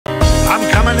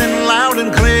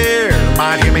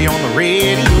might hear me on the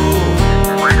radio.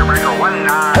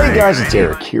 Hey guys, it's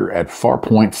Eric here at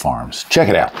Farpoint Farms. Check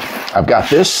it out. I've got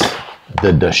this,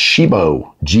 the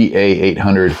GooZeeGoo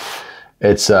GA-800.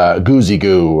 It's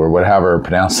GooZeeGoo or whatever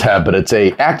pronounce that, but it's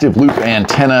a active loop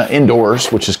antenna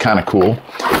indoors, which is kind of cool.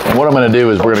 And what I'm going to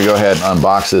do is we're going to go ahead and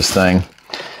unbox this thing.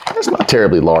 It's not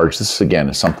terribly large. This again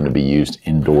is something to be used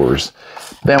indoors.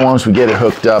 Then once we get it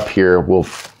hooked up here, we'll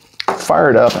fire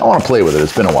it up. I want to play with it.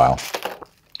 It's been a while.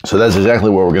 So that's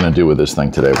exactly what we're going to do with this thing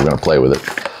today. We're going to play with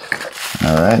it.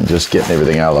 All right, just getting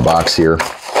everything out of the box here.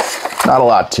 Not a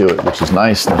lot to it, which is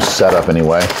nice. No setup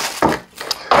anyway.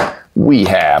 We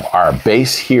have our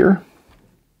base here.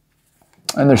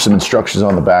 And there's some instructions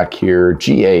on the back here.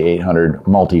 GA-800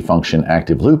 multifunction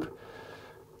active loop.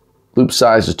 Loop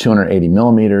size is 280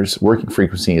 millimeters. Working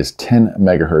frequency is 10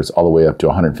 megahertz all the way up to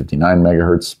 159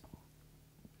 megahertz.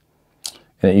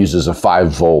 And it uses a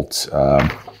 5-volt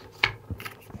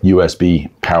USB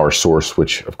power source,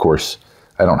 which of course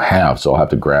I don't have, so I'll have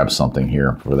to grab something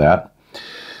here for that.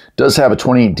 It does have a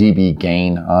 20 dB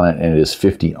gain on it, and it is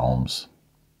 50 ohms.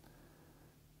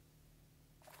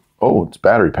 Oh, it's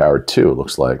battery powered too, it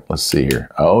looks like. Let's see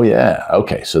here. Oh yeah,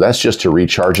 okay, so that's just to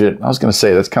recharge it. I was gonna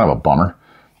say that's kind of a bummer,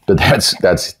 but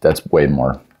that's way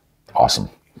more awesome.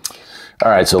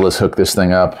 All right, so let's hook this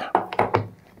thing up.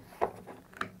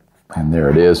 And there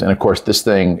it is. And of course, this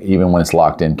thing, even when it's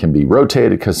locked in, can be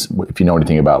rotated, because if you know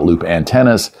anything about loop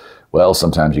antennas, well,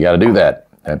 sometimes you got to do that.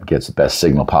 That gets the best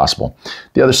signal possible.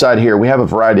 The other side here, we have a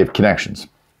variety of connections.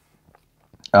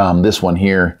 This one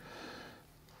here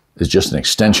is just an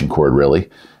extension cord, really.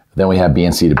 Then we have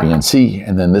BNC to BNC,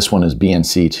 and then this one is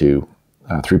BNC to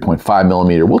 3.5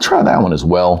 millimeter. We'll try that one as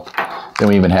well. Then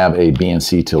we even have a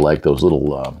BNC to like those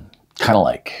little, kind of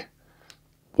like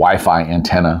Wi-Fi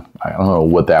antenna. I don't know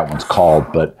what that one's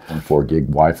called, but 4 gig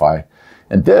Wi-Fi.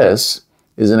 And this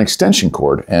is an extension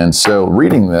cord. And so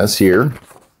reading this here,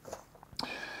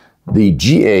 the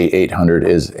GA-800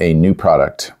 is a new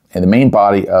product. And the main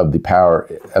body of the power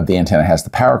of the antenna has the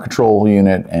power control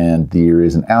unit, and there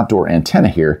is an outdoor antenna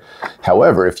here.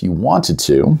 However, if you wanted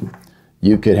to,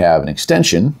 you could have an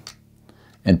extension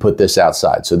and put this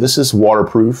outside. So this is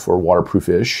waterproof or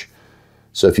waterproof-ish.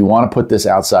 So if you want to put this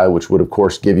outside, which would of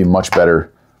course give you much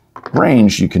better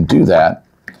range, you can do that.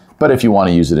 But if you want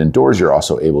to use it indoors, you're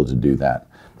also able to do that.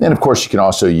 And of course, you can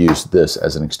also use this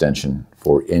as an extension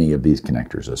for any of these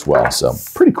connectors as well. So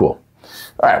pretty cool.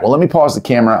 All right, well, let me pause the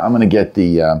camera. I'm going to get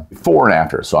the before and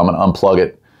after. So I'm going to unplug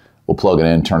it. We'll plug it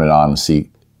in, turn it on, and see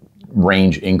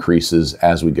range increases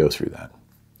as we go through that.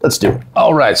 Let's do it.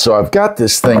 All right, so I've got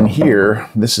this thing here.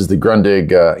 This is the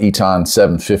Grundig Eton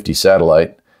 750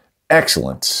 satellite.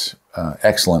 Excellent,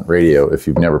 excellent radio. If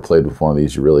you've never played with one of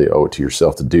these, you really owe it to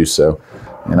yourself to do so.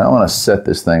 And I want to set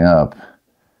this thing up.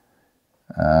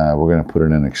 We're going to put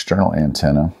in an external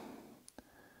antenna.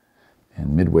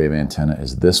 And mid-wave antenna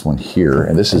is this one here.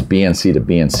 And this is BNC to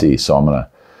BNC. So I'm going to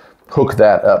hook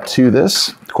that up to this.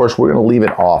 Of course, we're going to leave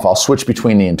it off. I'll switch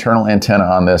between the internal antenna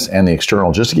on this and the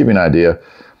external, just to give you an idea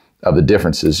of the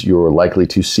differences you're likely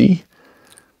to see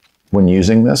when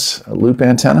using this loop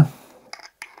antenna.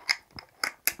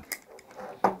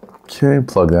 Okay,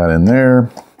 plug that in there.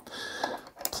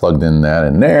 Plugged in that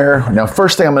in there. Now,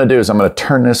 first thing I'm going to do is I'm going to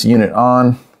turn this unit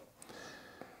on.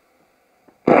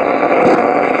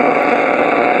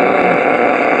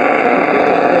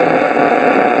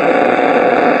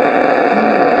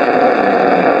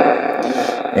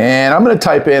 And I'm going to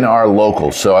type in our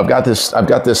local. So I've got this,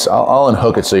 I'll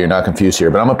unhook it so you're not confused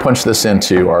here, but I'm going to punch this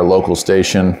into our local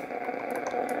station.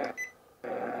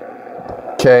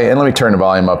 Okay, and let me turn the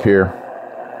volume up here.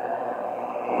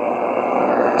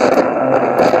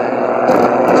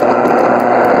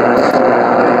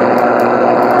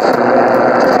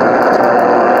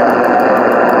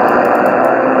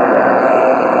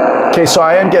 Okay, so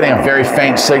I am getting a very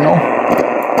faint signal.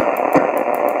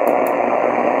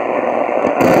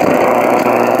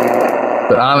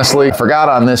 But honestly, I forgot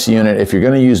on this unit, if you're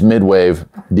going to use mid-wave,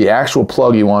 the actual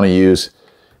plug you want to use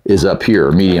is up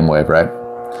here, medium wave, right?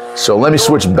 So let me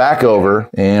switch back over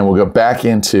and we'll go back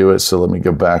into it. So let me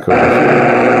go back over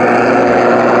here.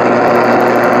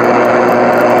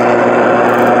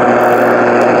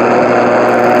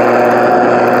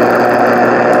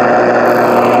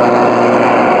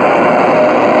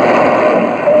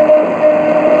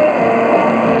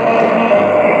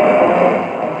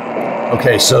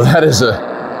 Okay, so that is a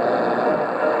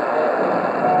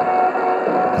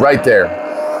right there.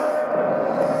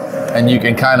 And you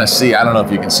can kind of see, I don't know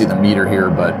if you can see the meter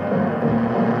here, but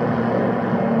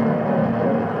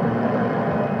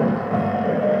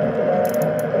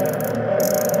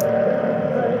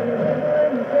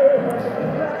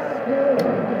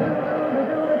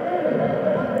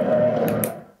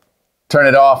turn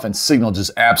it off and signal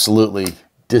just absolutely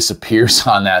disappears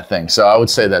on that thing. So I would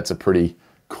say that's a pretty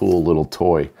cool little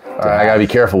toy. I gotta be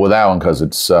careful with that one because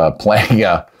it's playing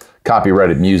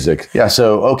copyrighted music. Yeah,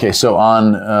 so okay, so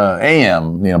on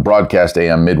AM, broadcast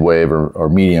AM midwave or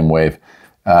medium wave,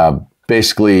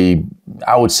 basically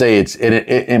I would say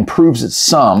it improves it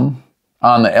some.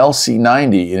 On the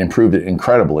LC90, it improved it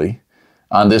incredibly.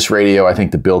 On this radio, I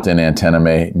think the built-in antenna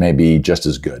may be just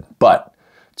as good. But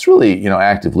it's really,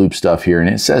 active loop stuff here, and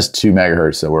it says 2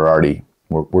 megahertz, so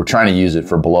we're trying to use it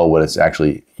for below what it's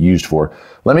actually used for.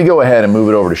 Let me go ahead and move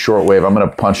it over to shortwave. I'm going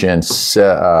to punch in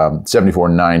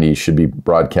 7490, should be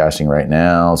broadcasting right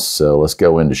now. So let's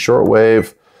go into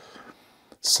shortwave,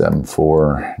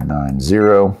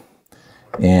 7490,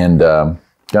 and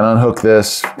gonna unhook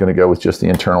this. Gonna go with just the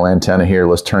internal antenna here.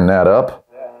 Let's turn that up.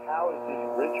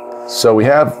 So we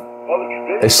have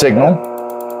a signal.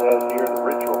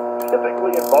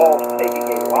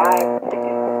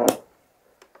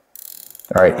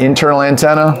 All right, internal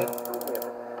antenna.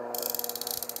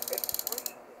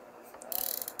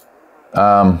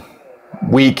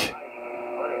 Weak,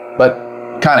 but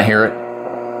kind of hear it.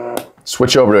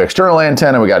 Switch over to external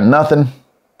antenna. We got nothing.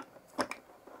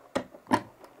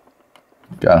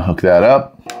 Got to hook that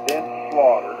up.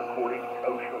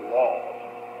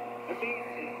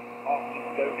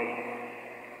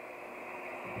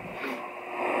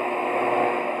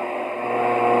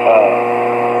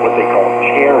 What they call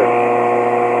charity,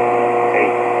 a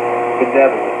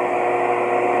benevolent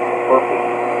purpose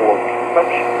for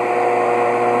consumption.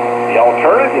 The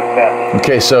alternative method.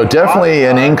 Okay, so definitely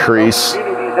an increase.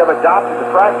 Communities have adopted the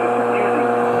practice of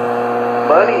using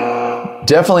money.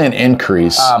 Definitely an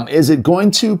increase. Is it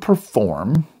going to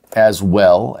perform as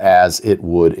well as it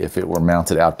would if it were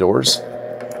mounted outdoors?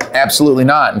 Absolutely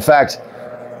not. In fact,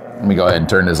 let me go ahead and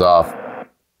turn this off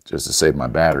just to save my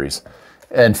batteries.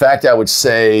 In fact, I would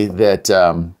say that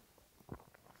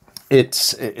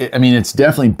it's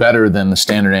definitely better than the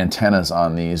standard antennas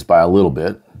on these by a little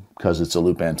bit because it's a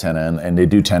loop antenna, and they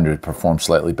do tend to perform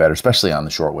slightly better, especially on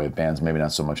the shortwave bands, maybe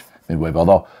not so much midwave,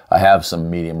 although I have some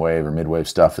medium wave or midwave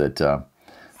stuff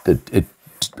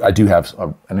I do have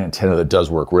an antenna that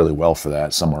does work really well for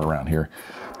that somewhere around here.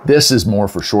 This is more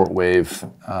for shortwave,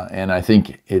 and I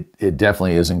think it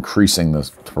definitely is increasing the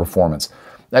performance.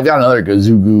 I've got another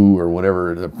GooZeeGoo or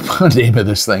whatever the name of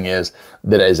this thing is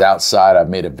that is outside. I've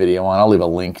made a video on. I'll leave a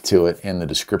link to it in the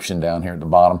description down here at the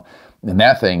bottom. And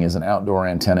that thing is an outdoor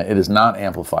antenna. It is not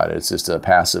amplified. It's just a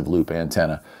passive loop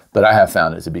antenna. But I have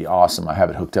found it to be awesome. I have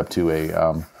it hooked up to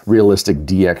a realistic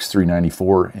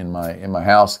DX394 in my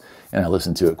house, and I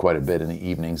listen to it quite a bit in the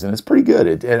evenings, and it's pretty good.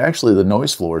 It actually, the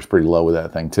noise floor is pretty low with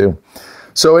that thing too.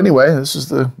 So anyway, this is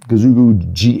the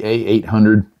GooZeeGoo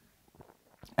GA-800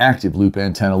 Active Loop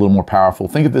antenna, a little more powerful.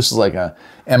 Think of this as like a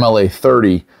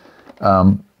MLA-30.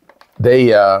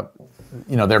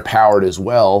 They're powered as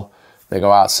well. They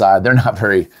go outside. They're not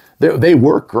very, they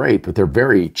work great, but they're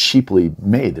very cheaply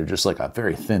made. They're just like a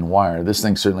very thin wire. This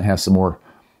thing certainly has some more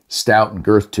stout and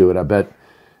girth to it. I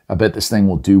bet this thing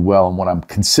will do well. And what I'm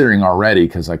considering already,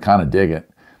 because I kind of dig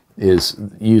it, is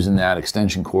using that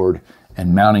extension cord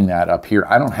and mounting that up here.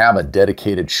 I don't have a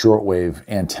dedicated shortwave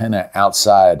antenna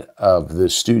outside of the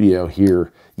studio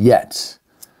here yet,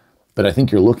 but I think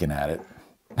you're looking at it.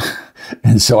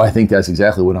 And so I think that's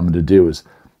exactly what I'm going to do is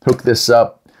hook this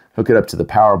up, hook it up to the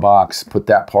power box, put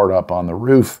that part up on the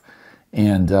roof,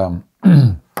 and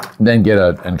then get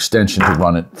an extension to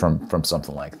run it from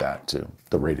something like that to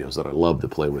the radios that I love to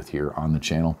play with here on the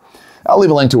channel. I'll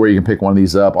leave a link to where you can pick one of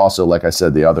these up. Also, like I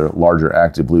said, the other larger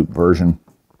active loop version.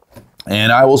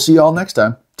 And I will see you all next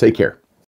time. Take care.